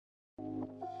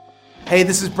Hey,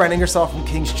 this is Brent Ingersoll from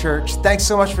King's Church. Thanks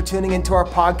so much for tuning into our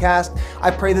podcast. I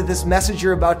pray that this message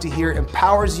you're about to hear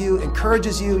empowers you,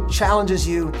 encourages you, challenges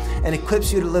you, and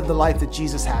equips you to live the life that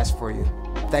Jesus has for you.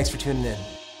 Thanks for tuning in.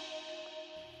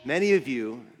 Many of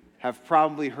you have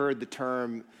probably heard the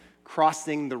term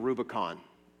crossing the Rubicon.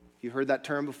 You heard that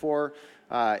term before?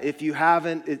 If you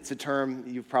haven't, it's a term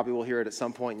you probably will hear it at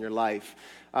some point in your life.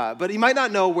 But you might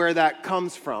not know where that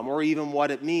comes from or even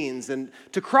what it means. And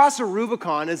to cross a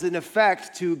Rubicon is in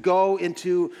effect to go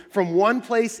from one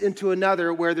place into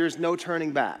another where there's no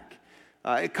turning back.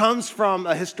 It comes from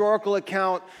a historical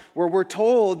account where we're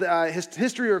told,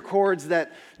 history records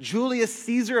that Julius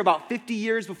Caesar, about 50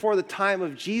 years before the time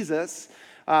of Jesus,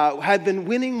 had been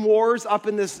winning wars up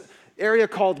in this area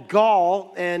called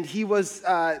Gaul, and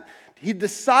he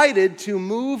decided to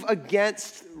move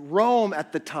against Rome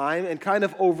at the time and kind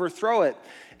of overthrow it.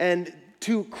 And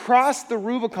to cross the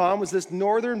Rubicon was this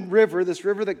northern river, this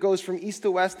river that goes from east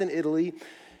to west in Italy.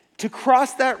 To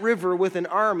cross that river with an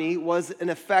army was, in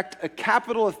effect, a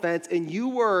capital offense, and you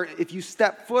were, if you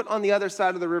stepped foot on the other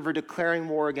side of the river, declaring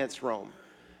war against Rome.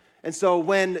 And so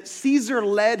when Caesar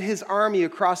led his army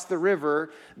across the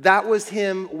river, that was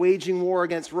him waging war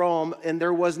against Rome, and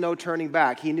there was no turning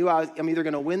back. He knew, I'm either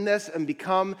going to win this and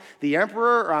become the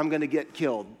emperor, or I'm going to get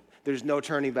killed. There's no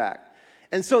turning back.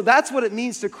 And so that's what it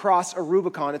means to cross a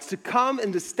Rubicon. It's to come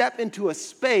and to step into a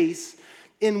space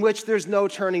in which there's no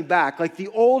turning back. Like the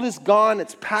old is gone,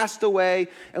 it's passed away,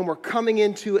 and we're coming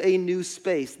into a new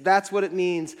space. That's what it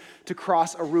means to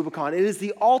cross a Rubicon. It is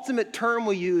the ultimate term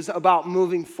we use about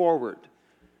moving forward,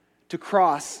 to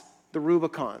cross the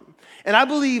Rubicon. And I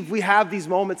believe we have these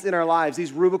moments in our lives,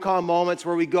 these Rubicon moments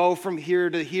where we go from here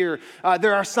to here.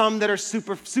 There are some that are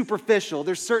superficial.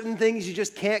 There's certain things you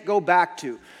just can't go back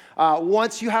to.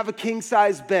 Once you have a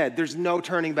king-size bed, there's no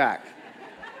turning back.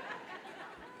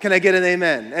 Can I get an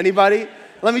amen? Anybody?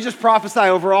 Let me just prophesy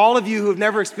over all of you who have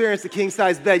never experienced a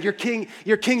king-size bed. Your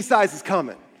king size is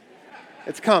coming.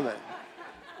 It's coming.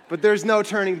 But there's no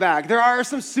turning back. There are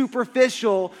some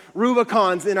superficial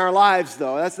Rubicons in our lives,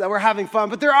 though. We're having fun.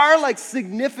 But there are like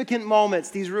significant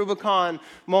moments, these Rubicon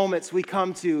moments we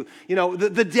come to. You know,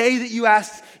 the day that you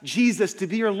asked Jesus to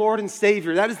be your Lord and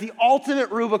Savior, that is the ultimate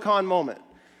Rubicon moment.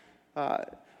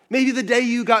 Maybe the day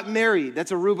you got married,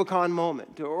 that's a Rubicon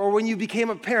moment. Or when you became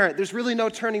a parent, there's really no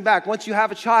turning back. Once you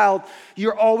have a child,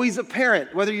 you're always a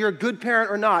parent, whether you're a good parent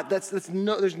or not. There's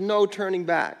no turning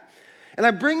back. And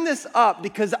I bring this up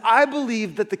because I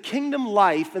believe that the kingdom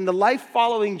life and the life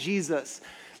following Jesus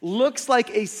looks like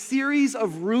a series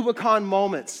of Rubicon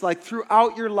moments, like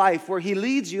throughout your life, where he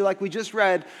leads you, like we just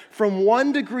read, from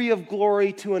one degree of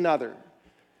glory to another.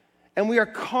 And we are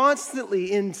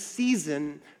constantly in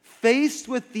season faced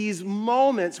with these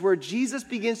moments where Jesus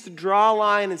begins to draw a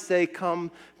line and say, come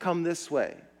this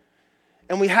way.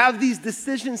 And we have these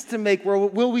decisions to make where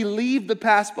will we leave the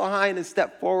past behind and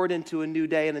step forward into a new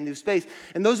day and a new space.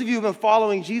 And those of you who have been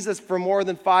following Jesus for more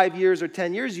than 5 years or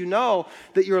 10 years, you know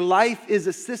that your life is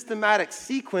a systematic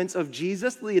sequence of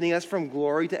Jesus leading us from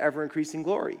glory to ever-increasing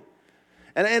glory.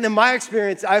 And in my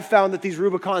experience, I've found that these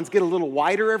Rubicons get a little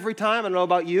wider every time. I don't know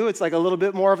about you. It's like a little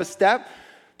bit more of a step.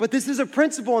 But this is a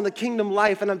principle in the kingdom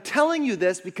life, and I'm telling you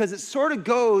this because it sort of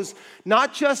goes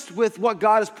not just with what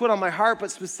God has put on my heart,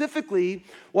 but specifically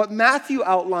what Matthew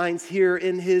outlines here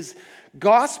in his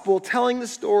gospel, telling the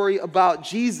story about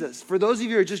Jesus. For those of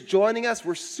you who are just joining us,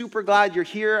 we're super glad you're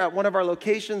here at one of our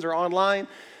locations or online.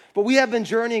 But we have been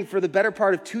journeying for the better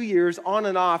part of 2 years on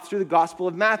and off through the Gospel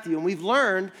of Matthew, and we've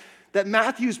learned that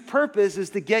Matthew's purpose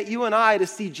is to get you and I to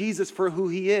see Jesus for who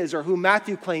he is, or who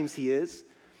Matthew claims he is,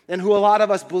 and who a lot of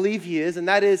us believe he is, and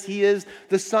that is he is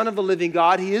the Son of the living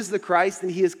God, he is the Christ, and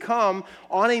he has come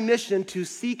on a mission to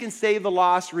seek and save the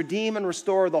lost, redeem and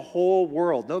restore the whole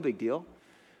world. No big deal.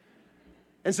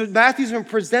 And so Matthew's been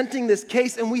presenting this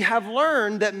case, and we have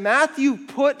learned that Matthew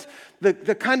put the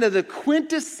kind of the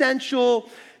quintessential,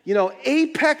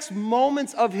 apex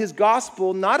moments of his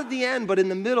gospel, not at the end, but in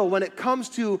the middle, when it comes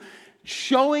to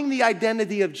showing the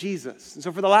identity of Jesus. And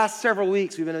so for the last several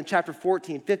weeks, we've been in chapter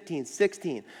 14, 15,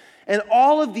 16. And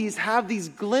all of these have these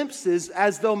glimpses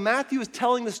as though Matthew is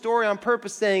telling the story on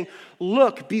purpose, saying,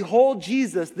 look, behold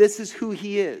Jesus, this is who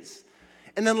he is.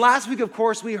 And then last week, of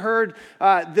course, we heard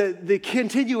the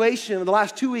continuation of the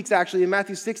last 2 weeks, actually, in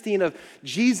Matthew 16 of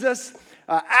Jesus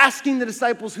asking the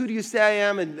disciples, who do you say I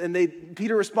am? And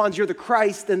Peter responds, you're the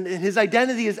Christ, and his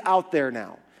identity is out there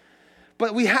now.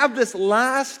 But we have this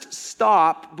last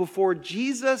stop before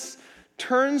Jesus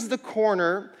turns the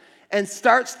corner and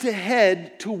starts to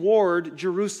head toward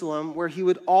Jerusalem, where he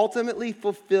would ultimately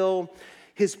fulfill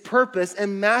his purpose,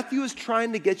 and Matthew is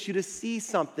trying to get you to see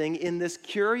something in this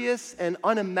curious and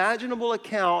unimaginable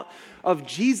account of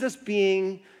Jesus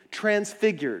being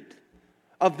transfigured,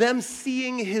 of them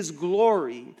seeing his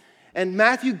glory. And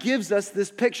Matthew gives us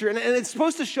this picture, and it's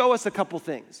supposed to show us a couple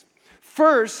things.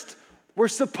 First, we're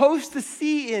supposed to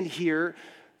see in here,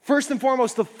 first and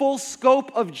foremost, the full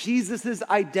scope of Jesus'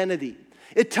 identity.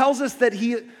 It tells us that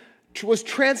he was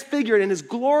transfigured and his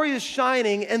glory is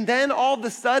shining, and then all of a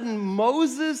sudden,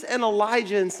 Moses and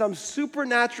Elijah, in some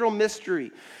supernatural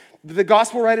mystery, the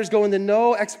gospel writers go into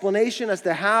no explanation as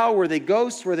to how. Were they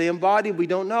ghosts? Were they embodied? We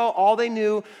don't know. All they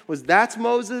knew was that's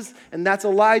Moses and that's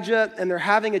Elijah, and they're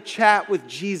having a chat with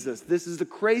Jesus. This is the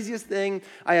craziest thing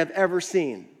I have ever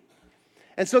seen.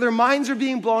 And so their minds are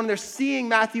being blown, and they're seeing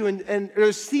Matthew and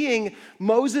they're seeing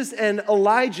Moses and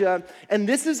Elijah, and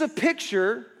this is a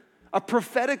picture, a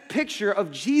prophetic picture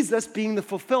of Jesus being the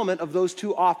fulfillment of those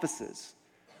two offices.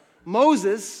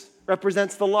 Moses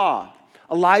represents the law.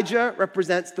 Elijah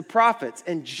represents the prophets.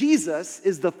 And Jesus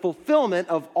is the fulfillment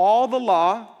of all the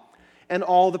law and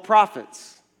all the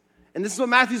prophets. And this is what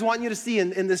Matthew's wanting you to see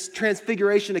in this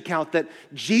transfiguration account, that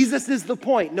Jesus is the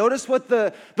point. Notice what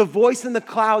the voice in the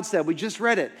cloud said. We just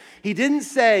read it. He didn't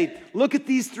say, look at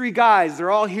these three guys.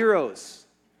 They're all heroes.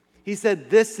 He said,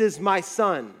 this is my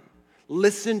son.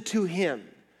 Listen to him.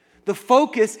 The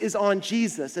focus is on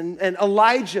Jesus, and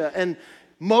Elijah and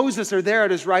Moses are there at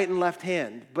his right and left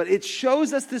hand. But it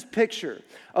shows us this picture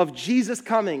of Jesus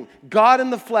coming, God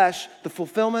in the flesh, the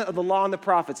fulfillment of the law and the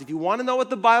prophets. If you want to know what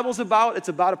the Bible's about, it's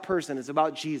about a person. It's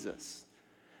about Jesus.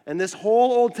 And this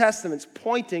whole Old Testament's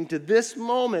pointing to this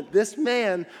moment, this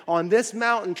man on this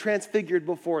mountain transfigured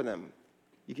before them.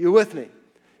 You with me?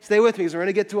 Stay with me, because we're going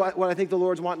to get to what I think the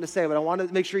Lord's wanting to say, but I want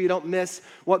to make sure you don't miss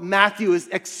what Matthew is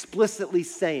explicitly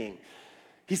saying.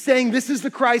 He's saying this is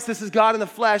the Christ, this is God in the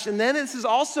flesh, and then this is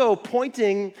also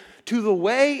pointing to the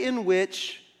way in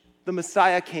which the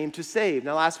Messiah came to save.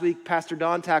 Now, last week, Pastor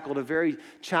Don tackled a very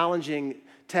challenging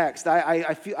text.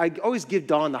 I always give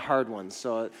Don the hard ones,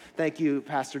 so thank you,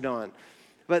 Pastor Don.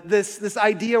 But this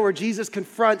idea where Jesus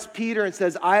confronts Peter and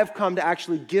says, I have come to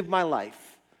actually give my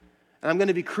life. And I'm going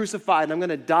to be crucified, and I'm going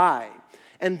to die.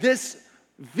 And this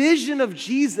vision of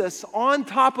Jesus on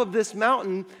top of this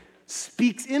mountain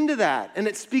speaks into that. And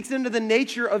it speaks into the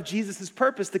nature of Jesus'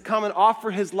 purpose to come and offer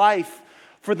his life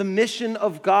for the mission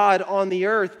of God on the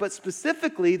earth. But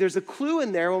specifically, there's a clue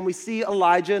in there when we see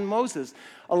Elijah and Moses.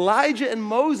 Elijah and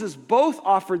Moses both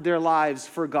offered their lives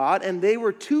for God, and they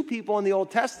were two people in the Old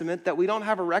Testament that we don't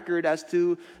have a record as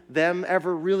to them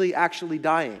ever really actually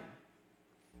dying.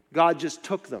 God just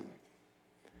took them.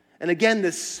 And again,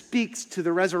 this speaks to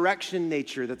the resurrection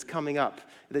nature that's coming up,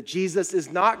 that Jesus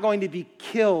is not going to be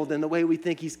killed in the way we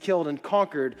think he's killed and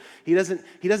conquered. He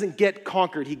doesn't get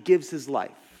conquered. He gives his life.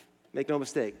 Make no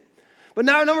mistake. But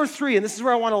now number 3, and this is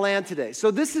where I want to land today. So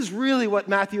this is really what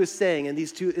Matthew is saying in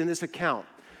this account.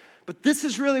 But this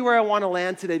is really where I want to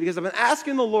land today, because I've been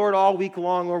asking the Lord all week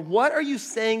long, Lord, what are you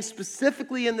saying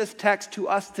specifically in this text to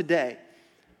us today?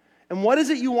 And what is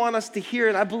it you want us to hear?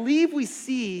 And I believe we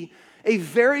see a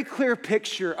very clear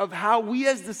picture of how we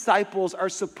as disciples are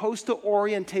supposed to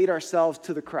orientate ourselves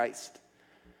to the Christ.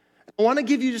 I want to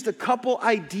give you just a couple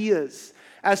ideas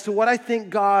as to what I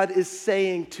think God is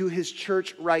saying to his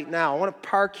church right now. I want to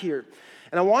park here,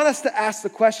 and I want us to ask the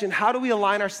question, how do we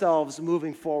align ourselves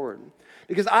moving forward?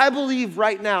 Because I believe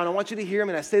right now, and I want you to hear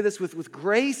me, and I say this with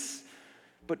grace,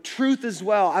 but truth as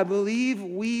well. I believe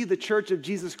we, the Church of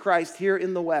Jesus Christ here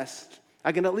in the West,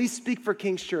 I can at least speak for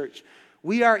King's Church,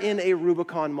 we are in a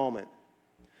Rubicon moment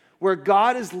where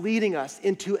God is leading us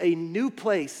into a new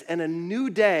place and a new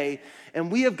day,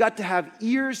 and we have got to have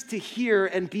ears to hear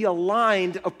and be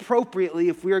aligned appropriately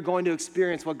if we are going to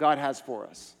experience what God has for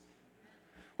us.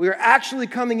 We are actually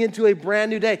coming into a brand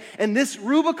new day, and this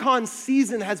Rubicon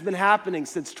season has been happening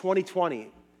since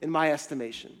 2020, in my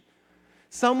estimation.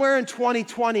 Somewhere in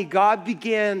 2020, God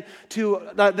began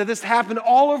that this happened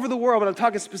all over the world, but I'm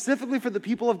talking specifically for the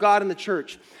people of God in the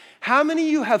church. How many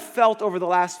of you have felt over the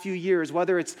last few years,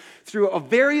 whether it's through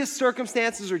various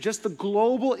circumstances or just the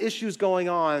global issues going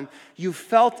on, you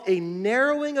felt a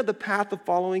narrowing of the path of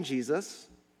following Jesus?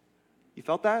 You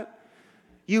felt that?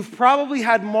 You've probably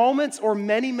had moments or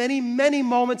many, many, many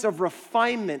moments of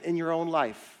refinement in your own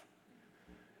life.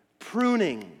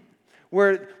 Pruning.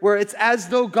 Where it's as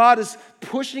though God is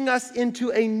pushing us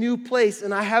into a new place.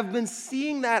 And I have been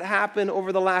seeing that happen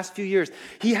over the last few years.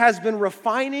 He has been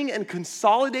refining and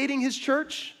consolidating his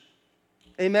church.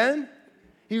 Amen?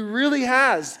 He really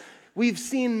has. We've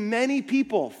seen many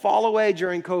people fall away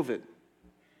during COVID.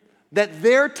 That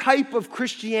their type of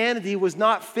Christianity was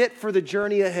not fit for the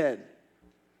journey ahead.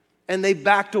 and they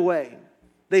backed away.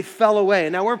 They fell away.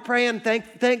 Now we're praying,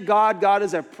 thank God, God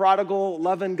is a prodigal,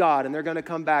 loving God, and they're going to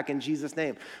come back in Jesus'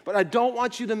 name. But I don't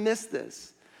want you to miss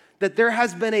this, that there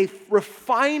has been a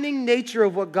refining nature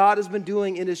of what God has been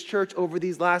doing in his church over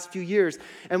these last few years.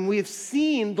 And we've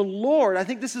seen the Lord, I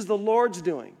think this is the Lord's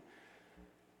doing.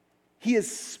 He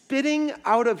is spitting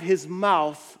out of his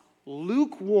mouth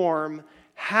lukewarm,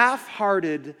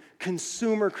 half-hearted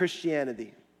consumer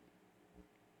Christianity.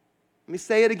 Let me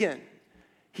say it again.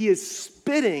 He is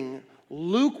spitting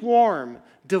lukewarm,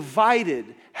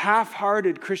 divided,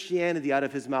 half-hearted Christianity out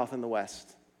of his mouth in the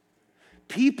West.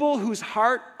 People whose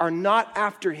heart are not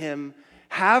after him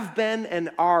have been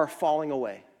and are falling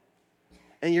away.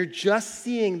 And you're just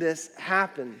seeing this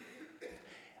happen.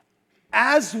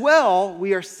 As well,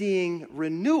 we are seeing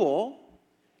renewal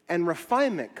and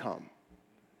refinement come.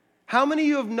 How many of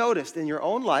you have noticed in your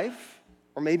own life,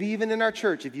 or maybe even in our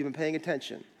church if you've been paying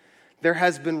attention, there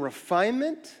has been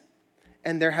refinement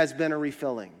and there has been a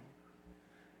refilling.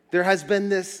 There has been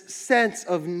this sense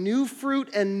of new fruit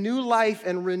and new life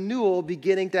and renewal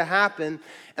beginning to happen.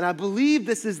 And I believe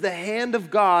this is the hand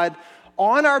of God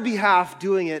on our behalf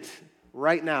doing it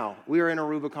right now. We are in a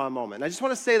Rubicon moment. And I just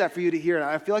want to say that for you to hear. And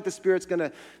I feel like the Spirit's going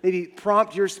to maybe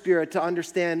prompt your spirit to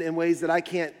understand in ways that I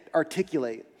can't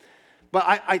articulate. But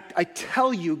I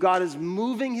tell you, God is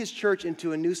moving his church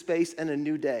into a new space and a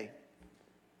new day.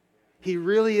 He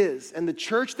really is. And the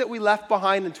church that we left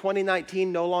behind in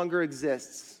 2019 no longer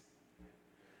exists.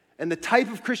 And the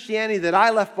type of Christianity that I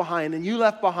left behind and you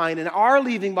left behind and are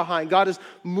leaving behind, God is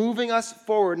moving us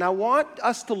forward. And I want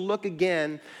us to look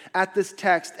again at this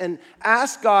text and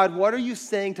ask God, what are you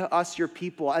saying to us, your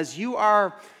people, as you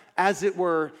are, as it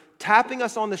were, tapping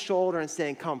us on the shoulder and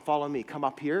saying, come, follow me, come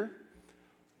up here.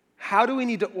 How do we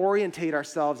need to orientate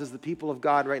ourselves as the people of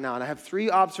God right now? And I have 3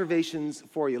 observations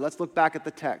for you. Let's look back at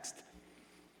the text.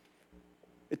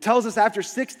 It tells us after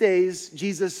 6 days,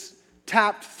 Jesus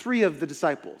tapped 3 of the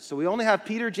disciples. So we only have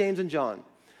Peter, James, and John.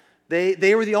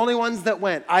 They were the only ones that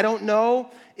went. I don't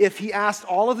know if he asked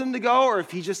all of them to go or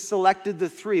if he just selected the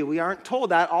 3. We aren't told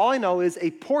that. All I know is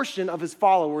a portion of his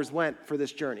followers went for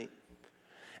this journey.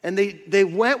 And they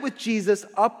went with Jesus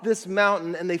up this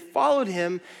mountain and they followed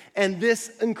him. And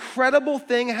this incredible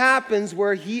thing happens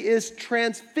where he is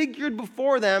transfigured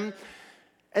before them.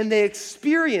 And they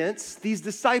experience, these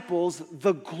disciples,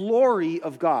 the glory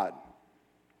of God.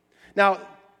 Now,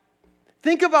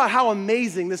 think about how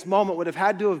amazing this moment would have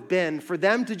had to have been for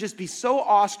them to just be so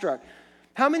awestruck.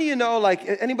 How many of you know, like,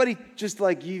 anybody just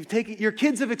like, your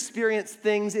kids have experienced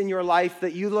things in your life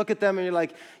that you look at them and you're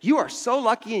like, you are so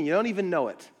lucky and you don't even know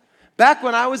it. Back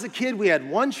when I was a kid, we had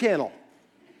one channel,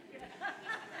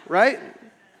 right?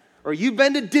 Or you've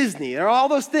been to Disney or all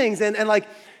those things. And like,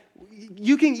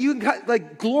 you can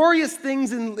like glorious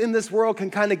things in this world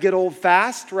can kind of get old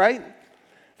fast, right?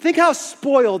 Think how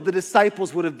spoiled the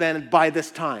disciples would have been by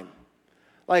this time.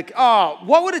 Like,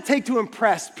 what would it take to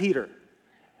impress Peter?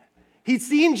 He'd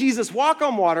seen Jesus walk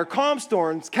on water, calm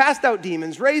storms, cast out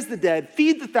demons, raise the dead,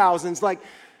 feed the thousands. Like,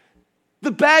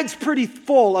 the bag's pretty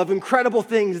full of incredible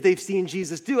things they've seen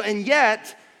Jesus do. And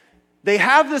yet, they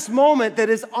have this moment that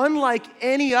is unlike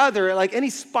any other, like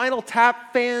any Spinal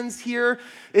Tap fans here.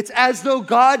 It's as though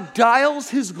God dials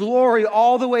his glory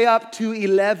all the way up to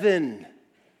 11.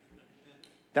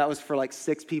 That was for like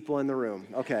 6 people in the room.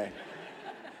 Okay.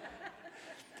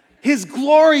 His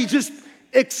glory just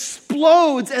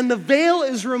explodes and the veil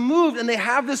is removed and they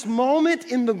have this moment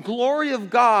in the glory of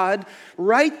God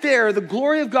right there, the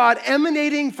glory of God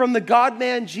emanating from the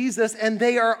God-man Jesus, and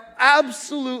they are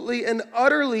absolutely and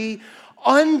utterly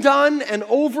undone and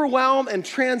overwhelmed and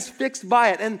transfixed by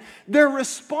it. And their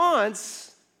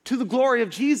response to the glory of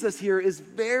Jesus here is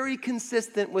very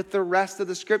consistent with the rest of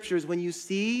the scriptures. When you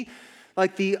see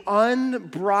like the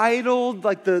unbridled,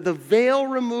 like the veil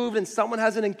removed and someone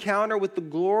has an encounter with the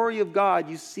glory of God,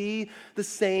 you see the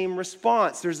same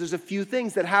response. There's a few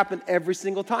things that happen every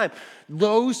single time.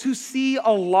 Those who see a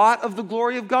lot of the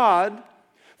glory of God,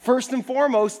 first and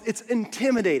foremost, it's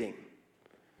intimidating.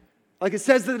 Like it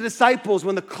says to the disciples,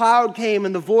 when the cloud came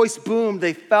and the voice boomed,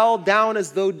 they fell down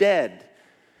as though dead.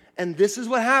 And this is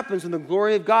what happens when the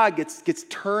glory of God gets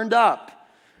turned up.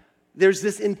 There's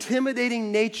this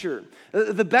intimidating nature.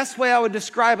 The best way I would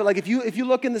describe it, like if you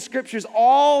look in the scriptures,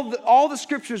 all the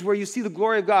scriptures where you see the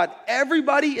glory of God,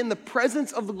 everybody in the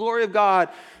presence of the glory of God,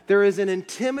 there is an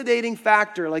intimidating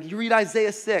factor. Like you read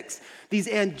Isaiah 6, these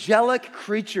angelic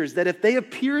creatures that if they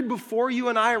appeared before you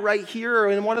and I right here or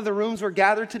in one of the rooms we're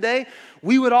gathered today,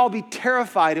 we would all be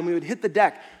terrified and we would hit the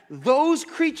deck. Those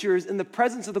creatures in the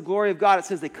presence of the glory of God, it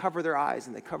says they cover their eyes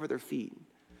and they cover their feet.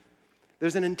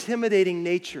 There's an intimidating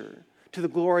nature to the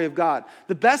glory of God.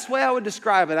 The best way I would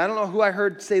describe it, I don't know who I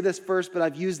heard say this first, but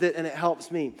I've used it and it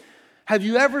helps me. Have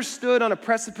you ever stood on a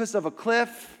precipice of a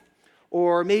cliff,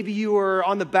 or maybe you were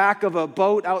on the back of a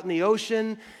boat out in the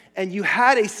ocean, and you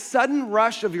had a sudden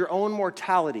rush of your own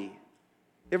mortality?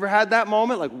 Ever had that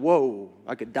moment? Like, whoa,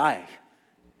 I could die.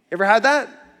 Ever had that?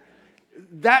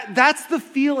 That's the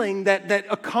feeling that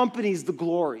accompanies the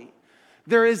glory.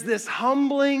 There is this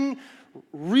humbling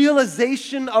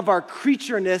realization of our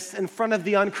creatureness in front of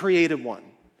the uncreated one.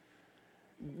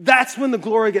 That's when the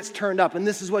glory gets turned up, and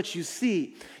this is what you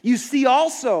see. You see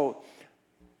also,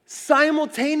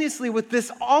 simultaneously with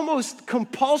this almost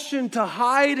compulsion to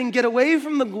hide and get away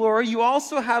from the glory, you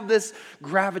also have this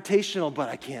gravitational, but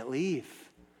I can't leave.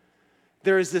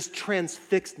 There is this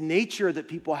transfixed nature that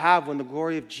people have when the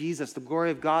glory of Jesus, the glory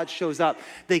of God shows up.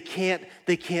 They can't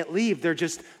leave.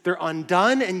 They're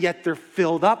undone, and yet they're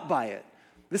filled up by it.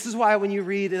 This is why when you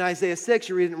read in Isaiah 6,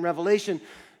 you read it in Revelation,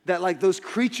 that like those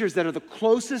creatures that are the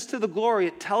closest to the glory,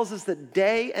 it tells us that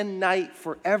day and night,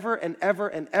 forever and ever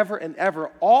and ever and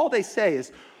ever, all they say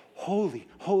is, holy,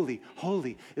 holy,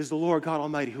 holy is the Lord God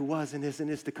Almighty, who was and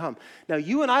is to come. Now,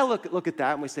 you and I look at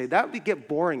that and we say, that would get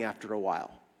boring after a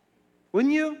while.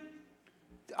 Wouldn't you?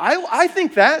 I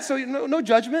think that, so no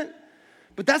judgment.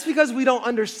 But that's because we don't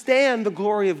understand the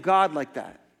glory of God like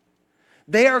that.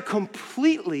 They are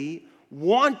completely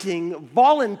wanting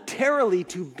voluntarily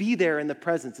to be there in the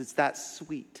presence. It's that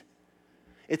sweet.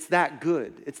 It's that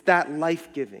good. It's that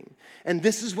life-giving. And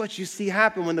this is what you see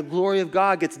happen when the glory of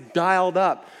God gets dialed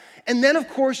up. And then, of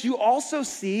course, you also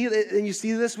see, and you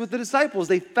see this with the disciples,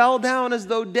 they fell down as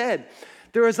though dead.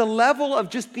 There is a level of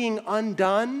just being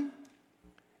undone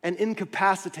and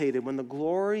incapacitated when the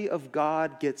glory of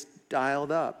God gets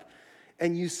dialed up.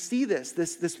 And you see this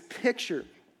picture.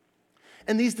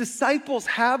 And these disciples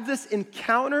have this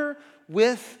encounter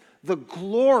with the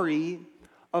glory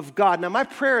of God. Now, my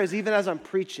prayer is, even as I'm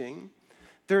preaching,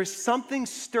 there's something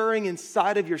stirring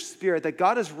inside of your spirit, that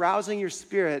God is rousing your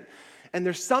spirit, and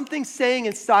there's something saying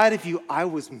inside of you, I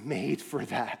was made for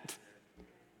that.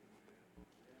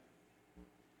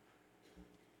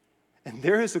 And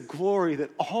there is a glory that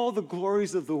all the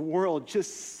glories of the world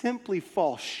just simply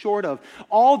fall short of.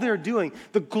 All they're doing,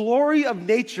 the glory of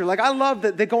nature. Like, I love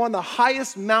that they go on the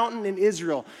highest mountain in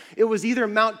Israel. It was either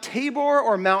Mount Tabor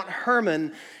or Mount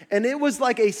Hermon, and it was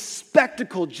like a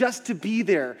spectacle just to be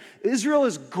there. Israel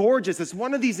is gorgeous. It's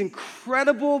one of these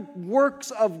incredible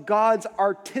works of God's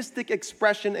artistic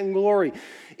expression and glory.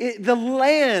 The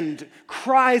land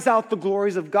cries out the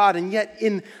glories of God, and yet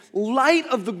in light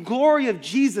of the glory of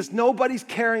Jesus, nobody's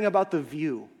caring about the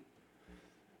view.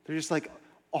 They're just like,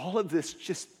 all of this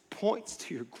just points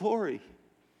to your glory.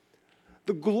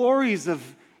 The glories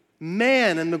of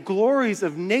man and the glories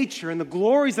of nature and the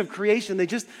glories of creation, they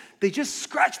just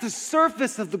scratch the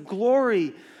surface of the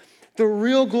glory, the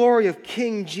real glory of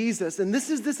King Jesus. And this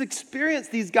is this experience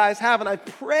these guys have. And I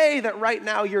pray that right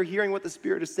now you're hearing what the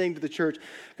Spirit is saying to the church,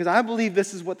 because I believe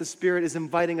this is what the Spirit is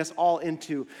inviting us all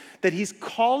into, that He's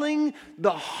calling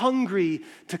the hungry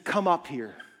to come up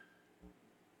here.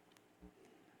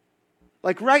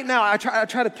 Like right now, I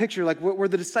try to picture, like, were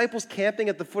the disciples camping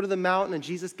at the foot of the mountain, and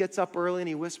Jesus gets up early and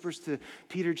He whispers to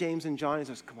Peter, James, and John. He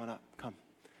says, come on up,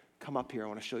 come up here. I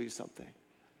want to show you something.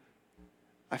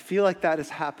 I feel like that is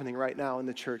happening right now in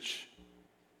the church.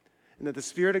 And that the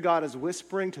Spirit of God is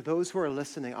whispering to those who are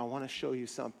listening, I want to show you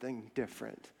something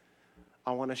different.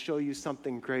 I want to show you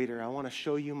something greater. I want to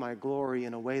show you my glory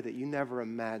in a way that you never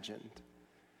imagined.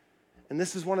 And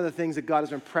this is one of the things that God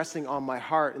has been pressing on my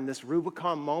heart in this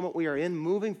Rubicon moment we are in.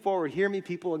 Moving forward, hear me,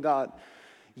 people of God.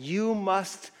 You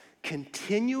must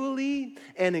continually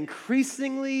and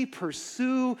increasingly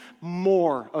pursue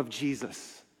more of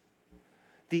Jesus.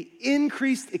 The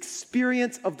increased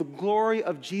experience of the glory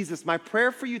of Jesus. My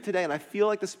prayer for you today, and I feel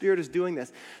like the Spirit is doing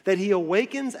this, that He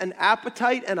awakens an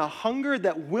appetite and a hunger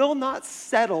that will not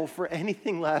settle for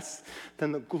anything less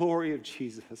than the glory of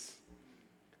Jesus.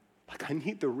 Like, I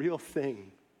need the real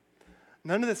thing.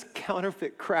 None of this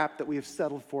counterfeit crap that we have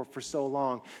settled for so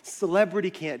long. Celebrity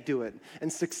can't do it,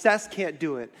 and success can't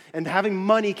do it, and having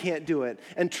money can't do it,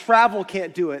 and travel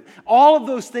can't do it. All of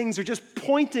those things are just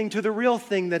pointing to the real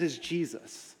thing that is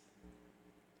Jesus.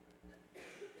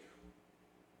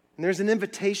 And there's an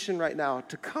invitation right now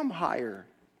to come higher.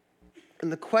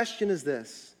 And the question is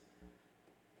this: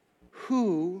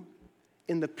 who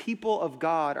in the people of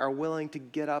God are willing to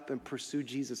get up and pursue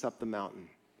Jesus up the mountain?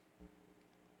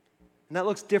 And that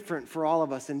looks different for all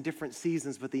of us in different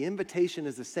seasons, but the invitation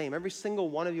is the same. Every single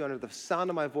one of you under the sound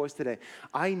of my voice today,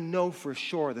 I know for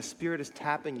sure the Spirit is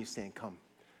tapping you saying, come,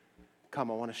 I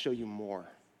want to show you more.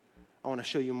 I want to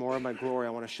show you more of my glory. I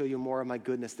want to show you more of my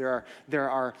goodness. There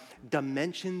are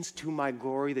dimensions to my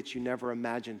glory that you never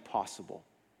imagined possible.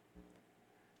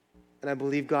 And I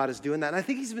believe God is doing that. And I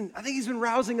think he's been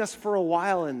rousing us for a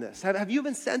while in this. Have you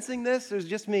been sensing this? Or is it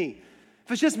just me?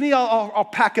 If it's just me, I'll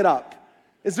pack it up.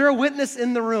 Is there a witness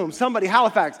in the room? Somebody,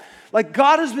 Halifax. Like,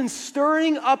 God has been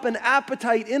stirring up an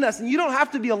appetite in us. And you don't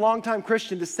have to be a longtime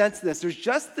Christian to sense this. There's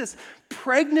just this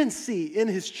pregnancy in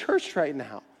his church right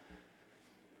now,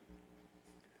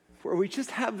 where we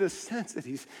just have this sense that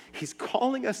he's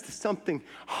calling us to something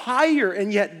higher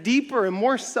and yet deeper and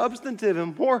more substantive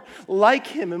and more like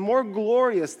him and more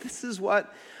glorious. This is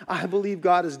what I believe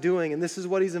God is doing, and this is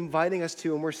what he's inviting us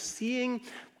to. And we're seeing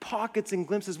pockets and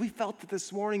glimpses. We felt it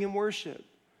this morning in worship.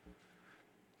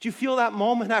 Do you feel that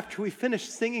moment after we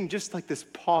finished singing, just like this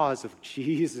pause of,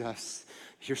 Jesus,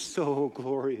 you're so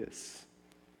glorious?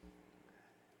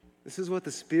 This is what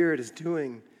the Spirit is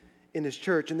doing in his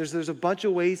church. And there's a bunch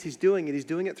of ways he's doing it. He's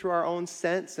doing it through our own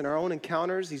sense and our own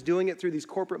encounters. He's doing it through these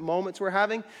corporate moments we're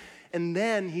having. And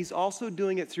then he's also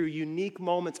doing it through unique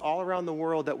moments all around the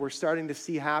world that we're starting to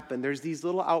see happen. There's these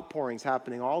little outpourings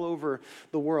happening all over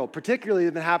the world. Particularly,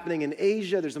 they've been happening in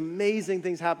Asia. There's amazing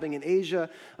things happening in Asia,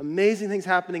 amazing things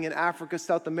happening in Africa,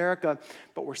 South America.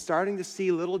 But we're starting to see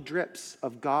little drips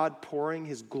of God pouring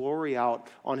his glory out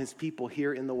on his people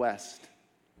here in the West.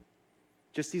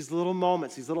 Just these little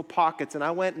moments, these little pockets. And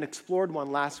I went and explored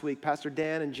one last week. Pastor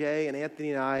Dan and Jay and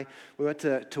Anthony and I, we went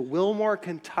to Wilmore,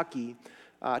 Kentucky,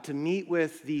 to meet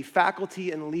with the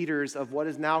faculty and leaders of what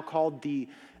is now called the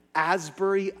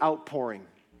Asbury Outpouring.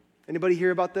 Anybody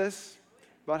hear about this?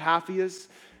 About half of you?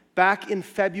 Back in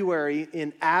February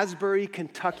in Asbury,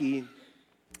 Kentucky,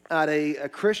 at a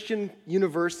Christian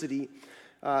university,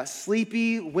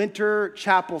 sleepy winter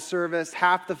chapel service.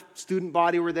 Half the student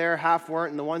body were there, half weren't,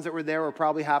 and the ones that were there were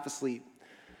probably half asleep.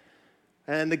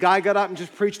 And the guy got up and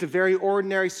just preached a very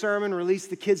ordinary sermon, released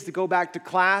the kids to go back to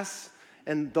class,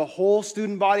 and the whole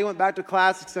student body went back to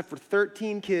class except for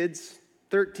 13 kids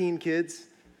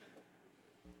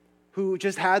who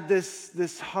just had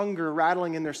this hunger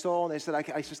rattling in their soul, and they said,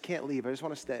 I just can't leave. I just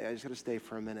want to stay. I just got to stay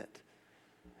for a minute.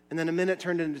 And then a minute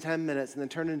turned into 10 minutes, and then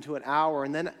turned into an hour,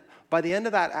 and then by the end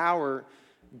of that hour,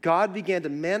 God began to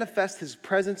manifest his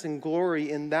presence and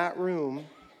glory in that room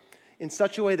in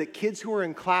such a way that kids who were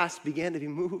in class began to be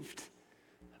moved.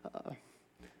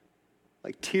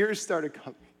 Like tears started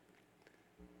coming.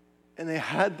 And they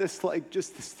had this like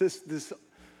just this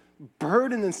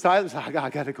burden inside them. I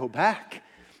got to go back.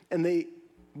 And they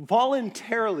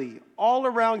voluntarily, all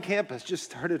around campus, just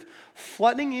started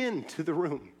flooding into the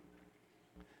room.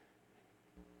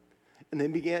 And they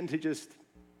began to just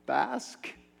bask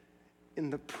in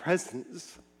the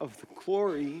presence of the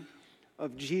glory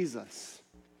of Jesus.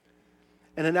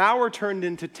 And an hour turned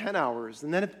into 10 hours,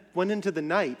 and then it went into the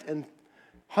night, and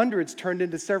hundreds turned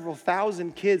into several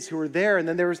thousand kids who were there, and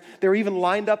then they were even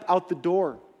lined up out the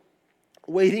door,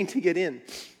 waiting to get in.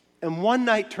 And one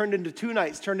night turned into 2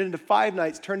 nights, turned into 5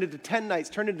 nights, turned into 10 nights,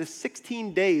 turned into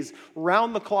 16 days,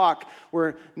 round the clock,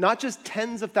 where not just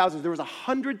tens of thousands, there was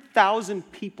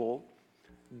 100,000 people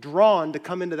drawn to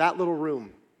come into that little room.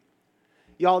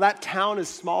 Y'all, that town is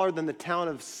smaller than the town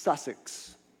of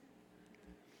Sussex.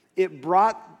 It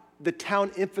brought the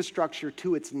town infrastructure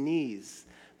to its knees.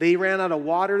 They ran out of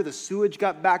water, the sewage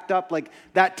got backed up. Like,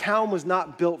 that town was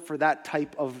not built for that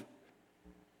type of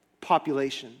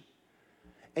population.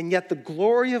 And yet the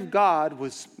glory of God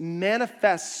was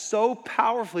manifest so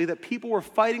powerfully that people were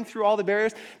fighting through all the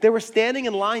barriers. They were standing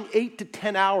in line 8 to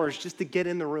 10 hours just to get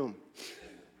in the room.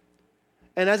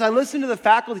 And as I listened to the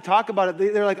faculty talk about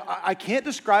it, they're like, I can't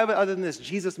describe it other than this.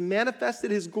 Jesus manifested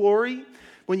his glory.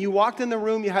 When you walked in the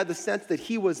room, you had the sense that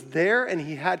he was there and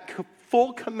he had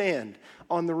full command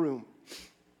on the room.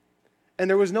 And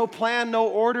there was no plan, no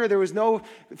order. There was no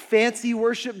fancy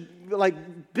worship,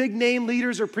 like big name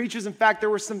leaders or preachers. In fact, there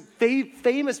were some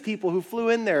famous people who flew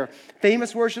in there,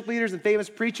 famous worship leaders and famous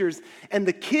preachers. And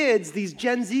the kids, these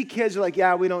Gen Z kids, are like,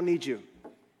 yeah, we don't need you.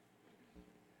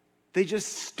 They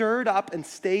just stirred up and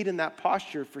stayed in that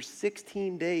posture for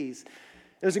 16 days.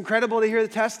 It was incredible to hear the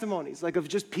testimonies, like of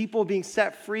just people being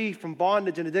set free from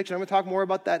bondage and addiction. I'm going to talk more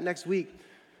about that next week.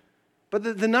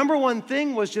 But the number one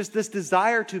thing was just this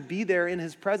desire to be there in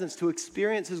his presence, to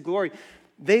experience his glory.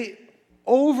 They,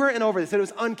 over and over, they said it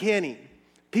was uncanny.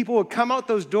 People would come out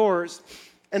those doors,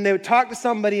 and they would talk to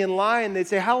somebody in line, and they'd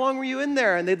say, how long were you in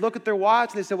there? And they'd look at their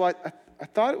watch, and they said, well, I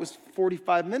thought it was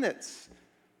 45 minutes,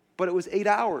 but it was 8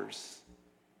 hours.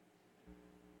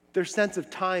 Their sense of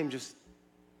time just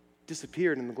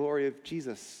disappeared in the glory of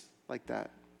Jesus like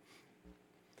that.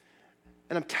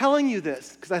 And I'm telling you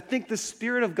this because I think the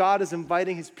Spirit of God is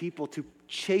inviting his people to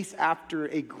chase after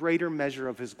a greater measure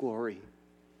of his glory.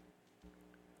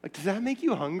 Like, does that make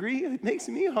you hungry? It makes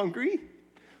me hungry.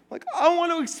 Like, I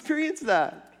want to experience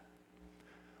that.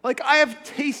 Like, I have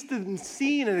tasted and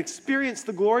seen and experienced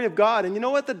the glory of God. And you know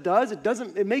what that does?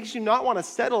 It makes you not want to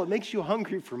settle. It makes you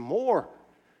hungry for more.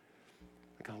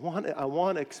 Like, I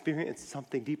want to experience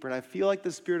something deeper. And I feel like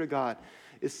the Spirit of God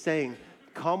is saying,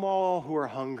 come all who are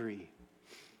hungry.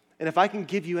 And if I can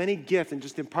give you any gift, and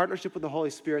just in partnership with the Holy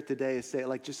Spirit today, is say,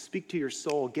 like, just speak to your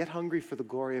soul. Get hungry for the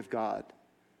glory of God.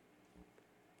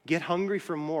 Get hungry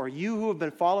for more. You who have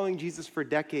been following Jesus for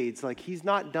decades, like, he's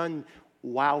not done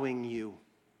wowing you.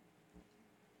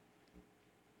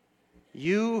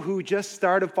 You who just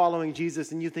started following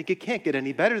Jesus and you think it can't get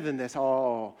any better than this,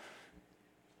 oh,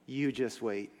 you just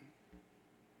wait.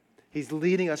 He's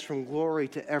leading us from glory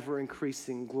to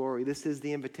ever-increasing glory. This is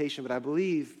the invitation, but I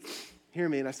believe, hear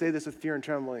me, and I say this with fear and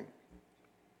trembling,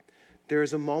 there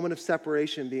is a moment of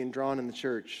separation being drawn in the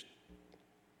church.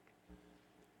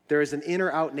 There is an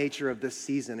inner-out nature of this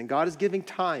season, and God is giving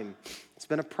time. It's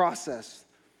been a process.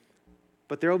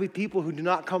 But there will be people who do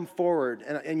not come forward.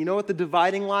 And you know what the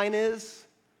dividing line is?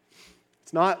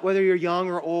 It's not whether you're young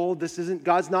or old.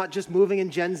 God's not just moving in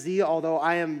Gen Z, although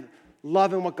I am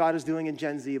loving what God is doing in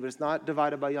Gen Z, but it's not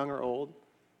divided by young or old.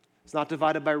 It's not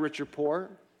divided by rich or poor.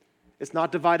 It's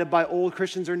not divided by old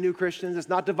Christians or new Christians. It's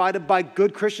not divided by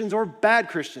good Christians or bad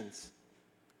Christians.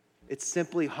 It's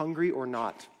simply hungry or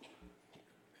not.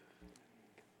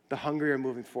 The hungry are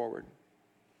moving forward.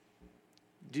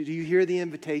 Do you hear the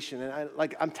invitation? And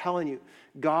I'm telling you,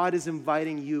 God is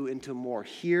inviting you into more.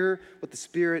 Hear what the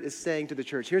Spirit is saying to the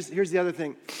church. Here's the other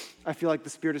thing I feel like the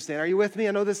Spirit is saying. Are you with me?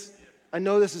 I know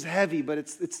this is heavy, but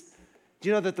it's. Do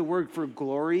you know that the word for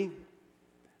glory,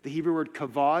 the Hebrew word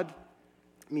kavod,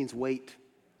 means weight?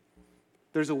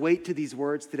 There's a weight to these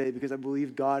words today because I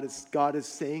believe God is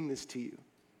saying this to you.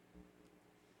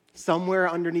 Somewhere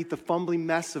underneath the fumbling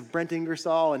mess of Brent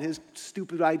Ingersoll and his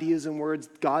stupid ideas and words,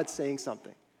 God's saying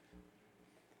something.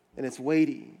 And it's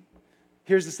weighty.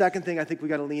 Here's the second thing I think we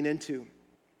got to lean into.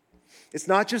 It's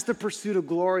not just the pursuit of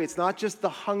glory. It's not just the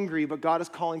hungry, but God is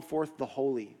calling forth the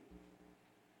holy.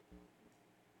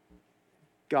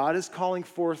 God is calling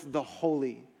forth the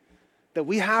holy. That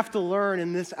we have to learn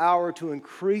in this hour to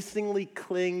increasingly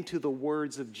cling to the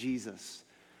words of Jesus.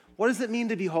 What does it mean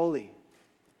to be holy?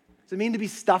 Does it mean to be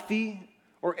stuffy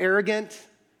or arrogant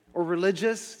or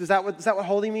religious? Is that what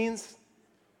holy means?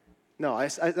 No,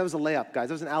 that was a layup, guys.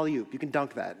 That was an alley-oop. You can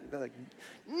dunk that. Like,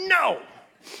 no!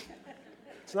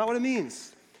 It's not what it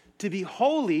means. To be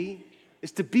holy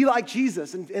is to be like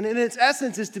Jesus. And in its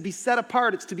essence is to be set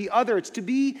apart. It's to be other. It's to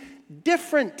be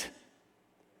different.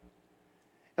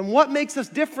 And what makes us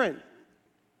different?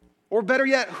 Or better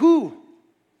yet, who?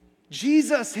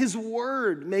 Jesus, his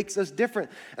word makes us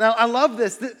different. And I love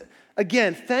this.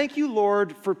 Again, thank you,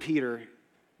 Lord, for Peter,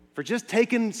 for just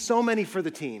taking so many for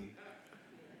the team.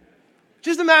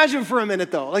 Just imagine for a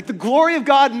minute, though, like the glory of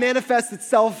God manifests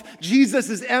itself. Jesus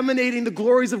is emanating the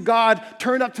glories of God,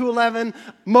 turned up to 11.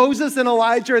 Moses and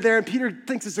Elijah are there, and Peter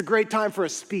thinks it's a great time for a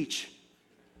speech.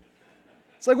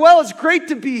 It's like, well, it's great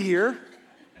to be here.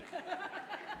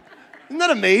 Isn't that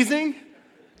amazing?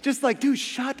 Just like, dude,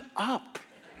 shut up.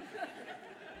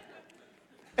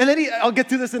 And then I'll get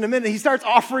to this in a minute. He starts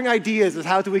offering ideas as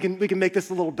how we can make this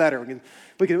a little better.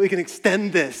 We can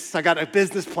extend this. I got a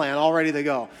business plan all ready to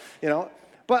go.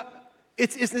 But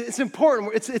it's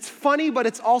important. It's funny, but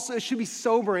it should be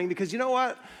sobering because you know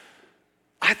what?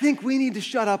 I think we need to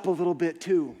shut up a little bit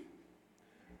too.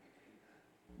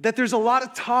 That there's a lot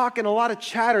of talk and a lot of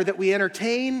chatter that we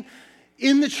entertain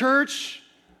in the church.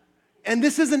 And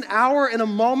this is an hour and a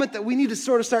moment that we need to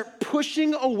sort of start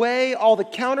pushing away all the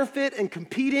counterfeit and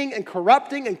competing and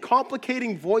corrupting and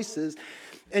complicating voices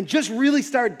and just really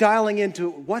start dialing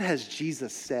into what has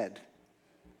Jesus said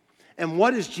and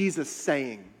what is Jesus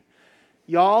saying.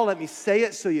 Y'all, let me say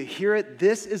it so you hear it.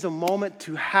 This is a moment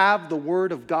to have the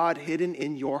word of God hidden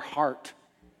in your heart.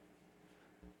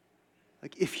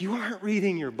 Like if you aren't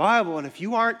reading your Bible and if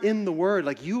you aren't in the Word,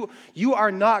 like you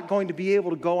are not going to be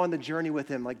able to go on the journey with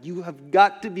Him. Like you have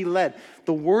got to be led.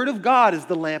 The Word of God is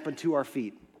the lamp unto our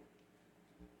feet.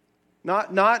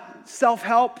 Not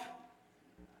self-help,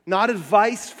 not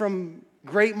advice from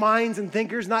great minds and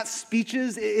thinkers, not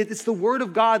speeches. It's the Word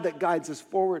of God that guides us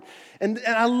forward. And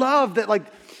I love that like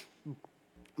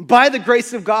by the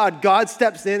grace of God, God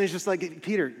steps in and is just like,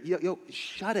 Peter, yo,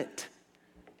 shut it.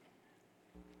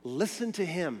 Listen to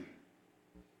him.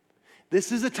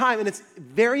 This is a time, and it's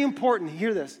very important.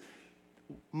 Hear this.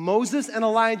 Moses and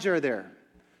Elijah are there.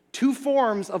 Two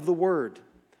forms of the word.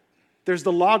 There's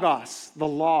the logos, the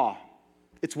law.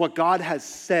 It's what God has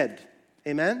said.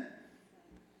 Amen?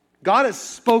 God has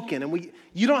spoken, and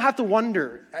you don't have to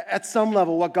wonder at some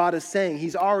level what God is saying.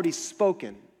 He's already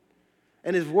spoken.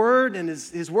 And his word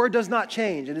does not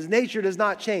change, and his nature does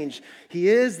not change. He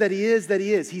is that he is that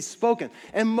he is. He's spoken.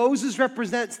 And Moses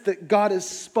represents that God has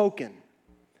spoken.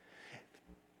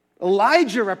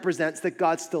 Elijah represents that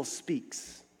God still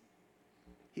speaks.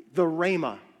 The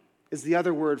rhema is the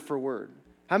other word for word.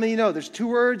 How many know there's 2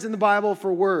 words in the Bible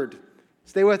for word?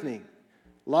 Stay with me.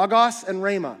 Logos and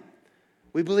rhema.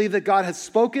 We believe that God has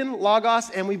spoken, logos,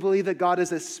 and we believe that God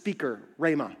is a speaker,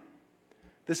 rhema.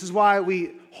 This is why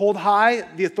we hold high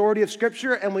the authority of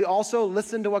Scripture, and we also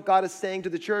listen to what God is saying to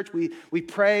the church. We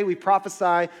pray, we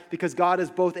prophesy, because God is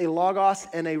both a logos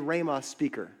and a rhema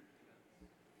speaker.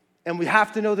 And we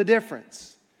have to know the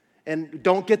difference. And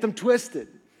don't get them twisted.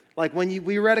 Like when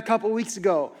we read a couple weeks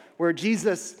ago where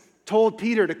Jesus told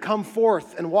Peter to come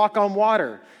forth and walk on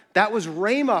water. That was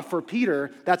rhema for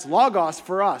Peter. That's logos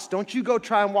for us. Don't you go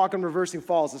try and walk on reversing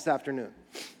falls this afternoon.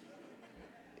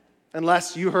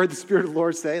 Unless you heard the Spirit of the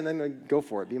Lord say, and then go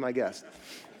for it. Be my guest.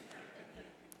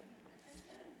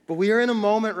 But we are in a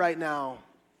moment right now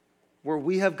where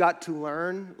we have got to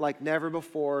learn like never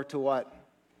before to what?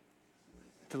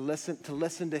 To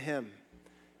listen to him.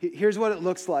 Here's what it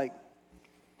looks like.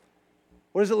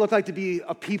 What does it look like to be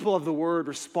a people of the Word,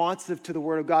 responsive to the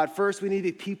Word of God? First, we need to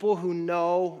be people who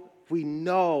know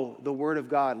the Word of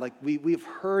God. Like we've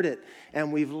heard it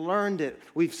and we've learned it.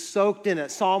 We've soaked in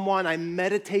it. Psalm 1, I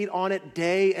meditate on it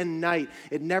day and night.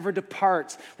 It never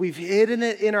departs. We've hidden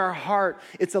it in our heart.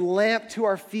 It's a lamp to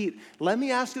our feet. Let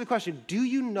me ask you the question, do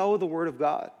you know the Word of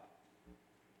God?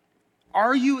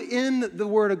 Are you in the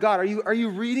Word of God? Are you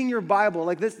reading your Bible?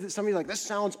 Like this, somebody's like, this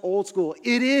sounds old school.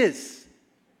 It is.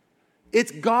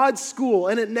 It's God's school,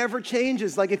 and it never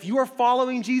changes. Like if you are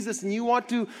following Jesus and you want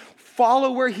to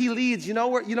follow where he leads, you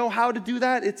know how to do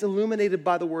that? It's illuminated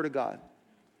by the Word of God.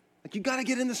 Like you got to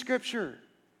get into Scripture.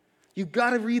 You've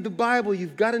got to read the Bible.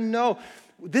 You've got to know.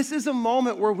 This is a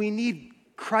moment where we need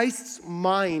Christ's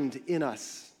mind in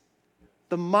us.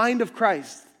 The mind of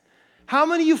Christ. How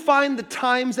many of you find the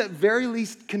times at very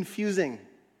least confusing?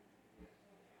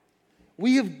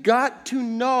 We have got to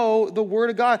know the Word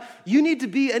of God. You need to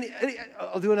be,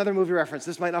 I'll do another movie reference.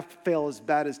 This might not fail as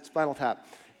bad as Spinal Tap.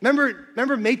 Remember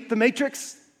The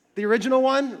Matrix, the original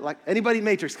one? Like anybody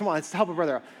Matrix, come on, let's help a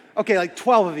brother out. Okay, like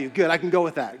 12 of you, good, I can go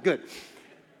with that, good.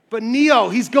 But Neo,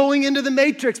 he's going into the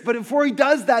Matrix, but before he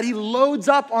does that, he loads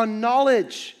up on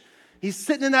knowledge. He's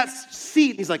sitting in that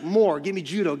seat, and he's like, more, give me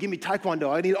judo, give me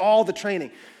taekwondo, I need all the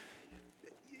training.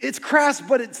 It's crass,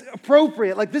 but it's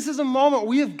appropriate. Like this is a moment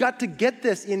we have got to get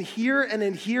this in here and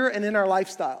in our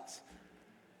lifestyles.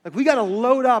 Like we got to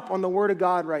load up on the Word of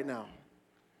God right now.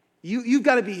 You've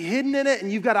got to be hidden in it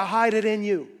and you've got to hide it in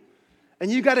you. And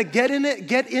you've got to get in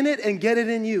it and get it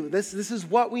in you. This is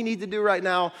what we need to do right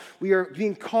now. We are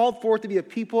being called forth to be a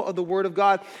people of the Word of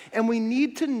God. And we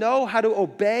need to know how to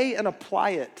obey and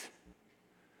apply it.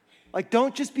 Like,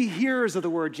 don't just be hearers of the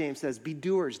word, James says. Be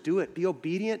doers. Do it. Be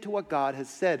obedient to what God has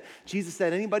said. Jesus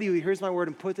said, anybody who hears my word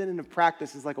and puts it into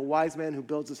practice is like a wise man who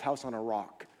builds his house on a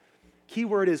rock. Key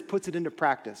word is puts it into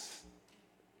practice.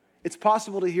 It's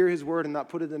possible to hear his word and not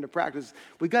put it into practice.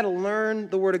 We've got to learn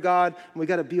the word of God, and we've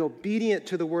got to be obedient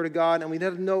to the word of God, and we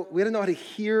got to know how to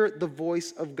hear the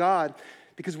voice of God,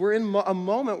 because we're in a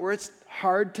moment where it's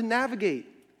hard to navigate.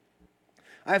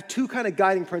 I have 2 kind of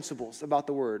guiding principles about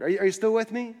the word. Are you still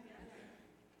with me?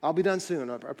 I'll be done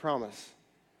soon, I promise.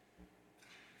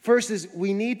 First is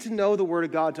we need to know the Word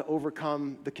of God to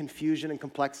overcome the confusion and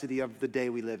complexity of the day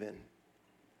we live in.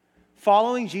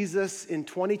 Following Jesus in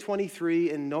 2023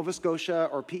 in Nova Scotia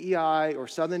or PEI or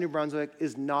Southern New Brunswick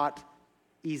is not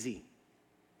easy.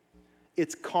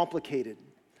 It's complicated.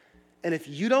 And if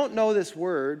you don't know this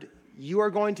Word, you are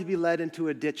going to be led into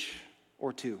a ditch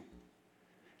or two.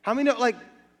 How many know,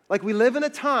 like we live in a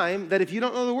time that if you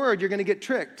don't know the Word, you're going to get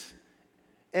tricked.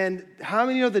 And how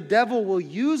many know the devil will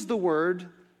use the word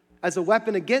as a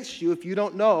weapon against you if you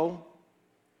don't know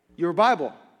your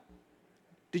Bible?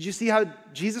 Did you see how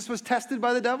Jesus was tested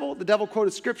by the devil? The devil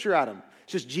quoted scripture at him.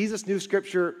 It's just Jesus knew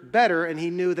scripture better, and he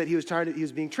knew that he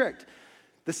was being tricked.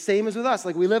 The same is with us.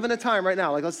 Like we live in a time right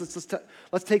now. Like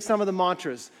let's take some of the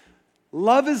mantras.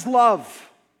 Love is love.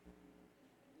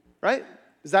 Right?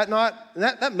 Is that not?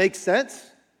 That makes sense.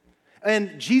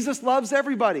 And Jesus loves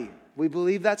everybody. We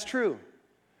believe that's true.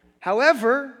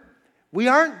 However, we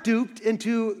aren't duped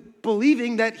into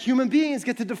believing that human beings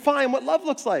get to define what love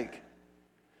looks like.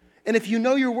 And if you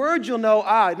know your word, you'll know,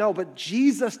 no, but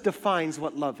Jesus defines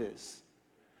what love is.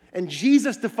 And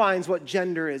Jesus defines what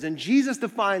gender is, and Jesus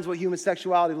defines what human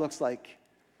sexuality looks like.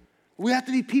 We have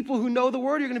to be people who know the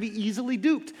word. You're going to be easily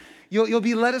duped. You'll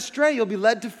be led astray. You'll be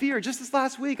led to fear. Just this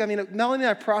last week, Melanie and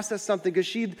I processed something because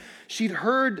she'd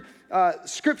heard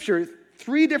scripture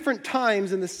 3 different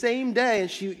times in the same day,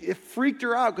 and it freaked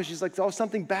her out because she's like, oh,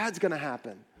 something bad's going to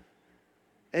happen.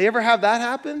 You ever have that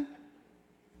happen?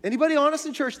 Anybody honest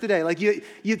in church today? Like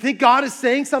you think God is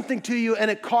saying something to you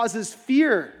and it causes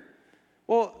fear.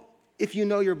 Well, if you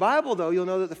know your Bible, though, you'll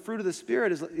know that the fruit of the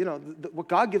Spirit is, what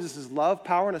God gives us is love,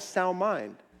 power, and a sound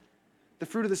mind. The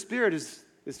fruit of the Spirit is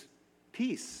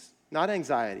peace, not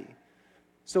anxiety.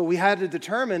 So we had to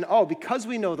determine, because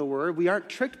we know the Word, we aren't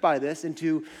tricked by this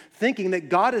into thinking that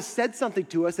God has said something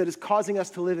to us that is causing us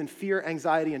to live in fear,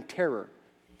 anxiety, and terror.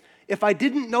 If I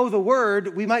didn't know the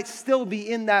Word, we might still be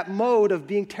in that mode of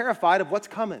being terrified of what's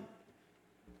coming.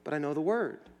 But I know the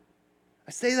Word.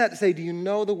 I say that to say, do you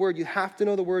know the Word? You have to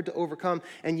know the Word to overcome,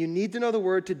 and you need to know the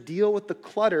Word to deal with the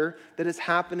clutter that is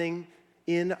happening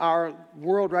in our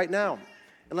world right now.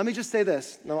 And let me just say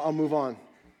this, and I'll move on.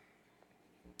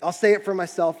 I'll say it for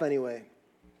myself anyway.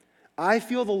 I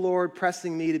feel the Lord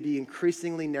pressing me to be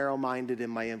increasingly narrow-minded in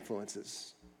my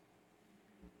influences.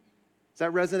 Does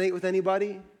that resonate with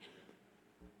anybody?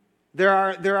 There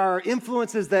are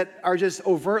influences that are just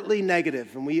overtly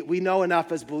negative, and we know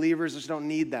enough as believers, just don't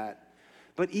need that.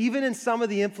 But even in some of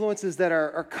the influences that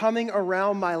are coming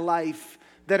around my life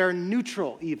that are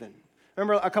neutral even.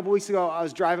 Remember a couple weeks ago, I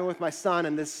was driving with my son,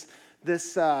 and this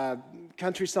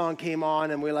country song came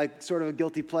on, and we're like sort of a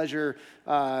guilty pleasure.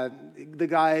 The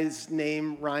guy's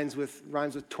name rhymes with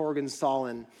Torgen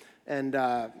Solon. And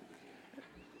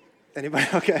anybody?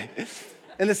 Okay.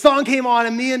 And the song came on,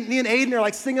 and me and Aiden are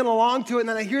like singing along to it, and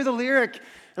then I hear the lyric,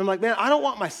 and I'm like, man, I don't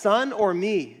want my son or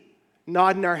me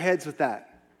nodding our heads with that.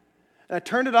 And I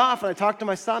turned it off, and I talked to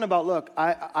my son about, look,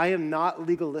 I am not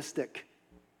legalistic.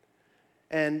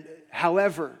 And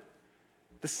however,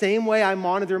 the same way I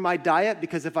monitor my diet,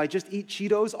 because if I just eat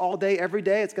Cheetos all day, every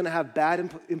day, it's going to have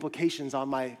bad implications on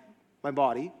my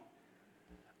body.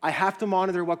 I have to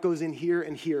monitor what goes in here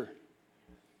and here.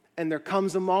 And there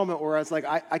comes a moment where I was like,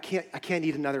 I can't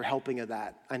eat another helping of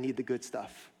that. I need the good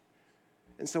stuff.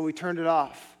 And so we turned it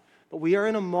off. But we are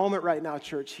in a moment right now,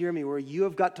 church, hear me, where you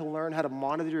have got to learn how to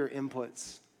monitor your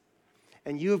inputs.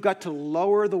 And you have got to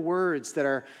lower the words that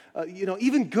are,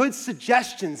 even good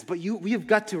suggestions, but we have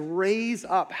got to raise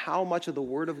up how much of the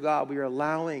Word of God we are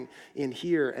allowing in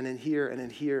here and in here and in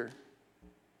here.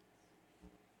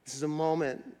 This is a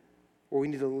moment where we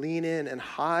need to lean in and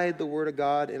hide the Word of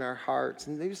God in our hearts.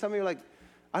 And maybe some of you are like,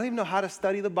 I don't even know how to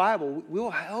study the Bible. We will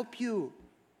help you.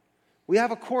 We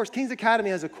have a course. King's Academy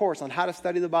has a course on how to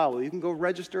study the Bible. You can go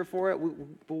register for it. We'll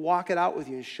walk it out with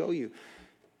you and show you.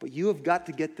 But you have got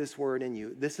to get this word in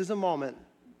you. This is a moment,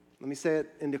 let me say it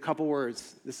in a couple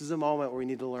words. This is a moment where we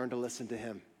need to learn to listen to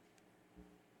Him.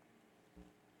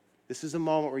 This is a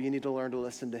moment where you need to learn to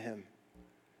listen to Him,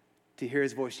 to hear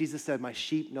His voice. Jesus said, my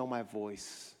sheep know my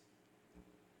voice.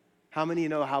 How many of you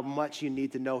know how much you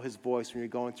need to know His voice when you're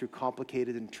going through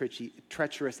complicated and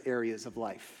treacherous areas of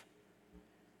life?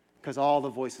 Because all the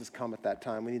voices come at that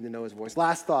time. We need to know His voice.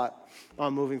 Last thought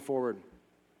on moving forward.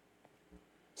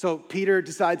 So Peter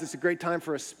decides it's a great time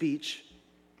for a speech.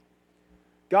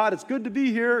 God, it's good to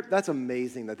be here. That's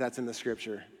amazing that that's in the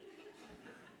scripture.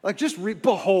 Like just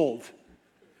behold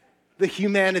the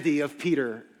humanity of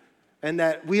Peter and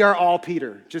that we are all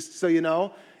Peter, just so you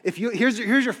know. Here's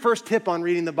your first tip on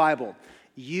reading the Bible.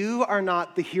 You are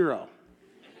not the hero.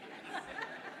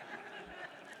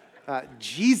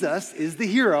 Jesus is the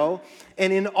hero,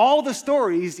 and in all the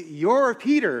stories, you're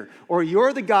Peter, or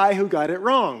you're the guy who got it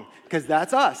wrong, because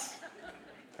that's us.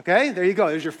 Okay, there you go.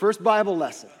 There's your first Bible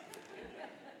lesson.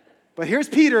 But here's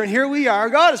Peter, and here we are.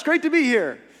 God, it's great to be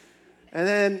here.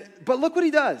 But look what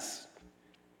he does.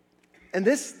 And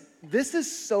this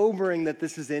is sobering that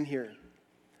this is in here,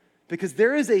 because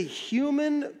there is a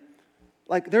human,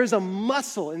 there's a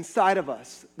muscle inside of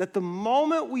us that the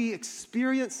moment we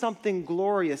experience something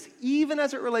glorious, even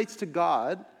as it relates to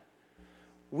God,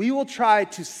 we will try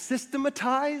to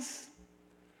systematize,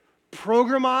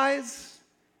 programize,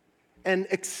 and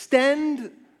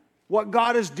extend what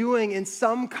God is doing in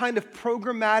some kind of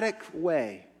programmatic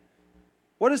way.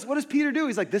 What does Peter do?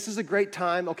 He's like, this is a great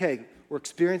time. Okay, we're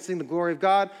experiencing the glory of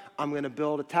God. I'm going to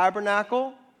build a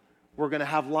tabernacle. We're going to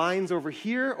have lines over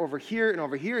here, and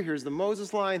over here. Here's the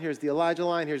Moses line. Here's the Elijah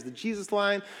line. Here's the Jesus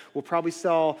line. We'll probably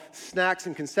sell snacks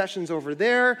and concessions over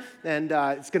there, and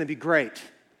it's going to be great.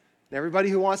 And everybody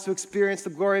who wants to experience the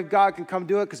glory of God can come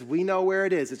do it because we know where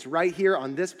it is. It's right here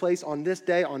on this place, on this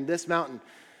day, on this mountain.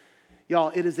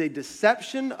 Y'all, it is a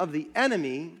deception of the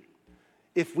enemy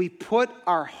if we put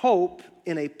our hope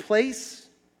in a place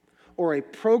or a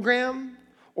program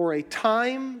or a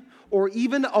time or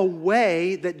even a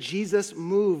way that Jesus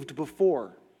moved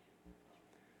before.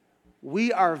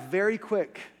 We are very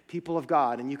quick, people of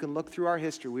God, and you can look through our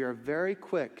history, we are very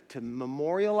quick to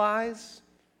memorialize,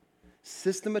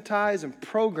 systematize, and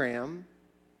program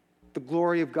the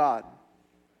glory of God.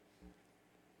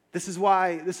 This is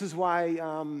why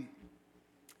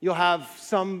you'll have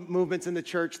some movements in the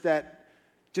church that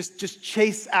just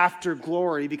chase after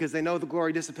glory because they know the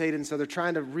glory dissipated, and so they're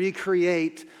trying to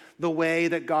recreate the way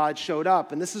that God showed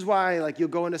up. And this is why, you'll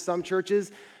go into some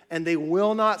churches and they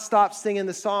will not stop singing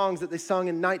the songs that they sung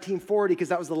in 1940 because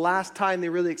that was the last time they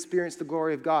really experienced the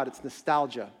glory of God. It's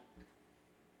nostalgia.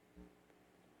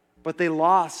 But they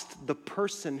lost the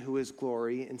person who is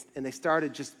glory, and they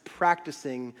started just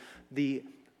practicing the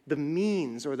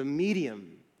means or the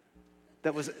medium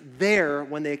that was there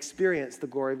when they experienced the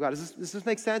glory of God. Does this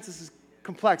make sense? This is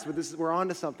complex, but we're on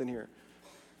to something here.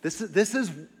 This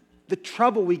is the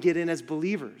trouble we get in as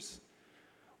believers.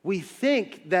 We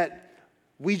think that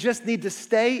we just need to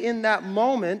stay in that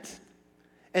moment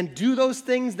and do those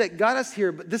things that got us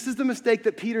here. But this is the mistake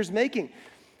that Peter's making.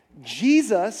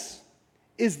 Jesus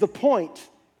is the point,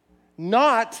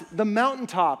 not the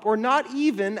mountaintop, or not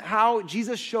even how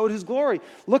Jesus showed his glory.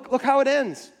 Look how it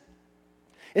ends.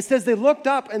 It says they looked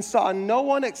up and saw no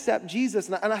one except Jesus.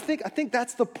 And I think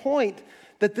that's the point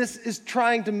that this is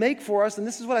trying to make for us. And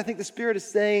this is what I think the Spirit is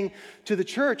saying to the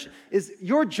church, is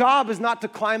your job is not to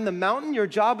climb the mountain. Your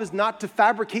job is not to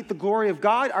fabricate the glory of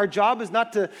God. Our job is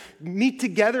not to meet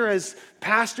together as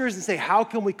pastors and say, how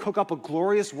can we cook up a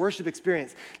glorious worship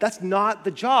experience? That's not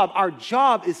the job. Our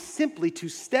job is simply to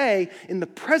stay in the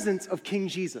presence of King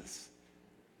Jesus.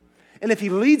 And if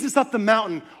he leads us up the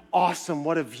mountain, awesome,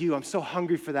 what a view. I'm so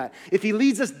hungry for that. If he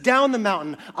leads us down the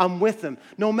mountain, I'm with him.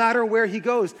 No matter where he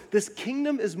goes, this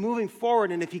kingdom is moving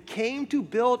forward. And if he came to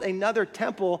build another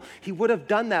temple, he would have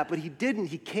done that, but he didn't.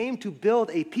 He came to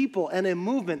build a people and a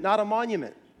movement, not a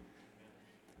monument.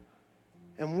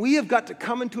 And we have got to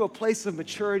come into a place of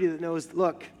maturity that knows,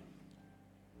 look,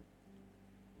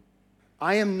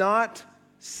 I am not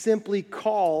simply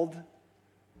called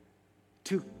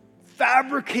to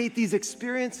fabricate these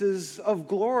experiences of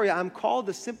glory. I'm called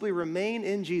to simply remain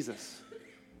in Jesus.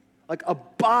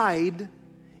 Abide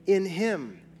in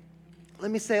him. Let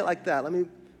me say it like that.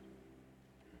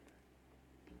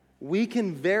 We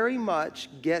can very much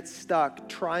get stuck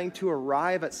trying to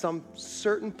arrive at some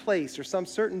certain place or some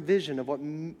certain vision of what,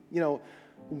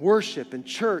 worship and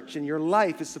church and your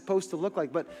life is supposed to look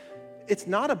like. But it's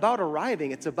not about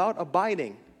arriving, it's about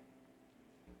abiding.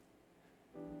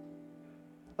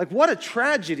 What a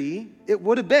tragedy it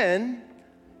would have been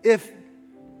if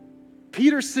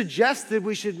Peter suggested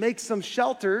we should make some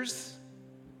shelters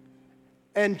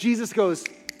and Jesus goes,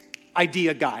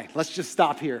 idea guy, let's just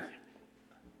stop here.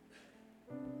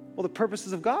 Well, the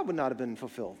purposes of God would not have been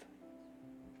fulfilled.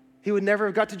 He would never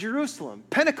have got to Jerusalem.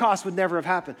 Pentecost would never have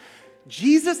happened.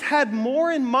 Jesus had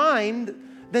more in mind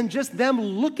than just them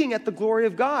looking at the glory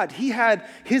of God. He had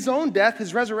his own death,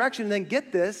 his resurrection, and then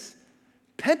get this,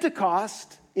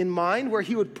 Pentecost in mind, where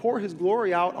he would pour his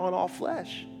glory out on all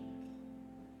flesh.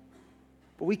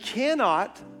 But we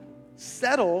cannot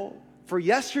settle for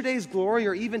yesterday's glory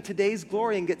or even today's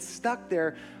glory and get stuck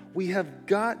there. We have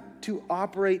got to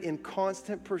operate in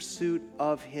constant pursuit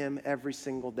of him every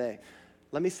single day.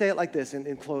 Let me say it like this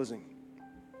in closing.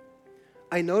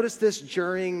 I noticed this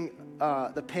during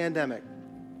the pandemic,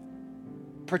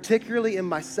 particularly in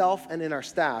myself and in our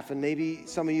staff, and maybe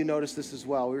some of you noticed this as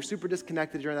well. We were super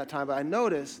disconnected during that time, but I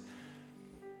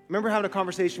remember having a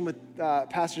conversation with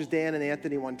Pastors Dan and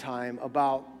Anthony one time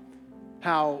about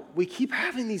how we keep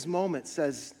having these moments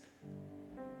as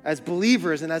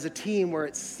believers and as a team where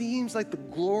it seems like the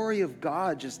glory of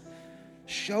God just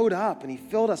showed up and he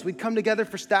filled us. We'd come together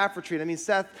for staff retreat.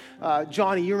 Seth,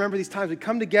 Johnny, you remember these times. We'd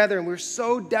come together and we were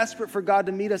so desperate for God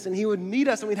to meet us, and he would meet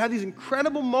us and we'd have these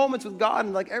incredible moments with God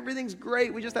and everything's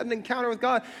great. We just had an encounter with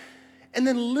God. And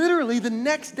then literally the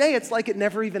next day, it's like it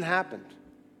never even happened.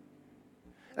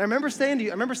 And I remember saying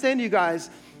to you guys,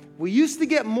 we used to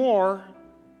get more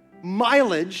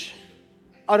mileage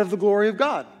out of the glory of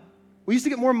God. We used to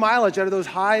get more mileage out of those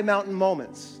high mountain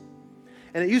moments.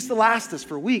 And it used to last us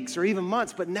for weeks or even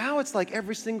months, but now it's like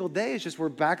every single day, it's just we're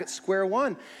back at square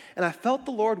one. And I felt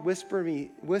the Lord whisper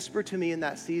to me in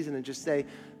that season and just say,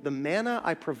 the manna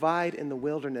I provide in the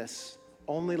wilderness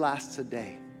only lasts a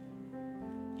day.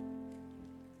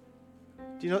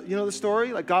 Do you know the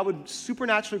story? God would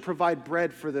supernaturally provide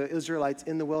bread for the Israelites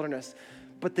in the wilderness,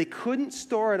 but they couldn't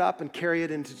store it up and carry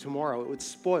it into tomorrow. It would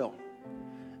spoil.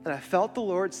 And I felt the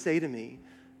Lord say to me,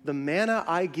 the manna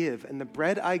I give and the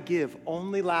bread I give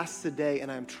only lasts a day,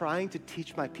 and I'm trying to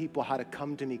teach my people how to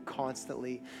come to me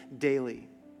constantly, daily.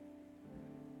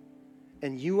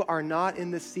 And you are not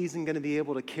in this season going to be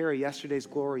able to carry yesterday's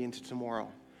glory into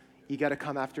tomorrow. You got to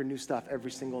come after new stuff every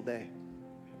single day.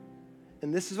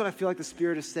 And this is what I feel like the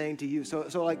Spirit is saying to you. So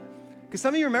like, because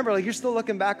some of you remember, like you're still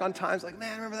looking back on times like,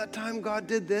 man, remember that time God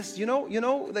did this? You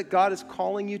know that God is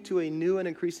calling you to a new and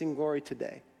increasing glory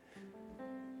today.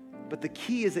 But the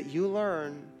key is that you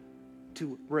learn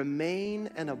to remain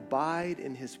and abide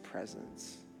in his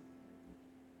presence.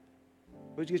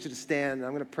 Would you get you to stand?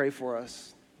 I'm going to pray for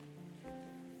us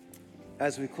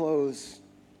as we close.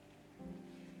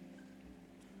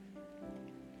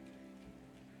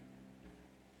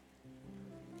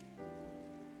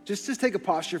 Just take a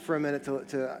posture for a minute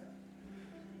to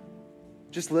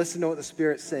just listen to what the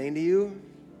Spirit's saying to you.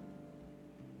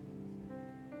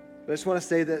 But I just want to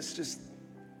say this, just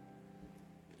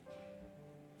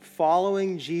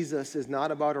following Jesus is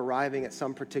not about arriving at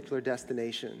some particular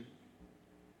destination.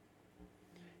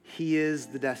 He is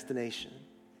the destination.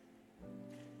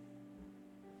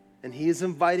 And he is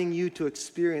inviting you to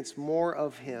experience more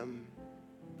of him,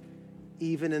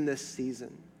 even in this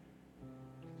season.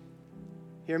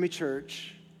 Hear me,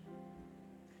 church.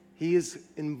 He is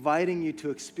inviting you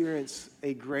to experience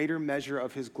a greater measure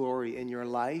of his glory in your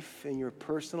life, in your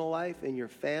personal life, in your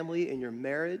family, in your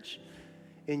marriage,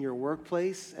 in your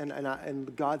workplace.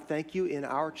 And God, thank you, in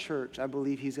our church, I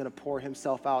believe he's going to pour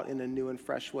himself out in a new and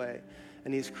fresh way.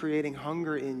 And he's creating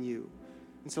hunger in you.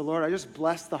 And so, Lord, I just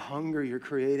bless the hunger you're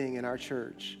creating in our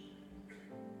church.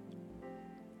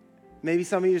 Maybe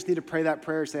some of you just need to pray that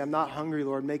prayer. Say, I'm not hungry,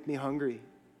 Lord, make me hungry.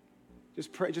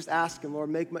 Just pray, just ask him, Lord,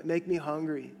 make me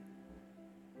hungry.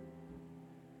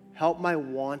 Help my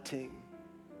wanting.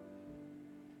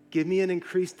 Give me an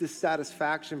increased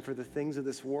dissatisfaction for the things of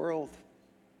this world.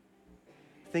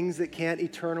 Things that can't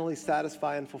eternally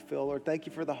satisfy and fulfill. Lord, thank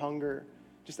you for the hunger.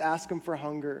 Just ask him for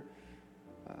hunger.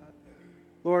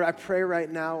 Lord, I pray right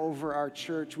now over our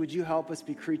church. Would you help us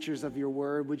be creatures of your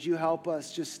word? Would you help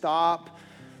us just stop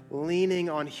leaning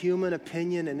on human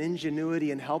opinion and ingenuity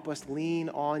and help us lean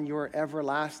on your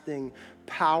everlasting,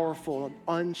 powerful,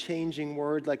 unchanging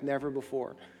word like never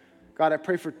before? God, I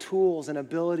pray for tools and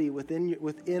ability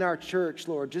within our church,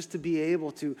 Lord, just to be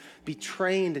able to be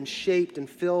trained and shaped and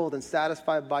filled and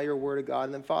satisfied by your word of God.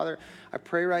 And then, Father, I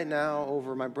pray right now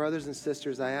over my brothers and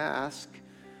sisters. I ask,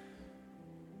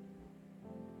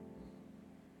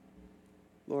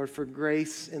 Lord, for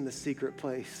grace in the secret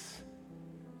place.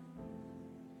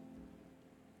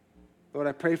 Lord,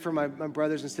 I pray for my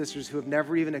brothers and sisters who have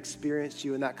never even experienced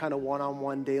you in that kind of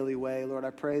one-on-one daily way. Lord, I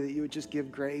pray that you would just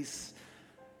give grace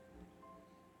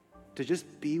to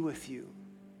just be with you.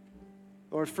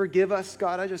 Lord, forgive us,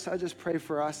 God. I just pray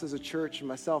for us as a church and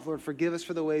myself. Lord, forgive us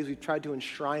for the ways we've tried to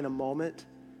enshrine a moment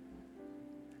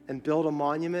and build a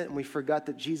monument, and we forgot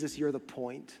that, Jesus, you're the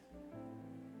point.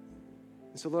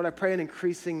 And so, Lord, I pray in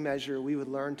increasing measure we would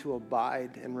learn to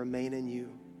abide and remain in you.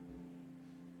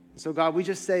 So, God, we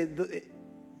just say,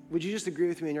 would you just agree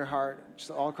with me in your heart, just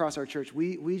all across our church?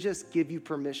 We just give you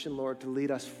permission, Lord, to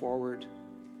lead us forward.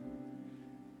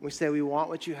 We say we want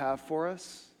what you have for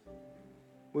us.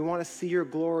 We want to see your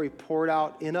glory poured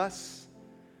out in us.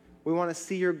 We want to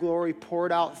see your glory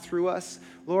poured out through us.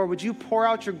 Lord, would you pour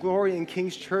out your glory in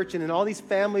King's Church and in all these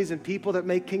families and people that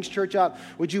make King's Church up?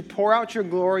 Would you pour out your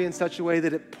glory in such a way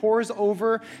that it pours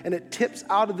over and it tips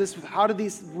out of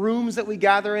these rooms that we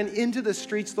gather in into the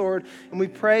streets, Lord? And we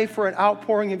pray for an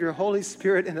outpouring of your Holy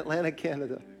Spirit in Atlantic,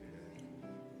 Canada.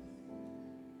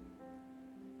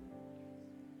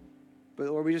 But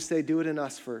Lord, we just say, do it in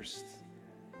us first.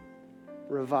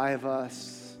 Revive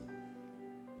us.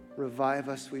 Revive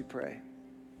us, we pray.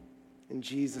 In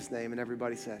Jesus' name. And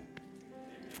everybody said,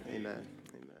 amen.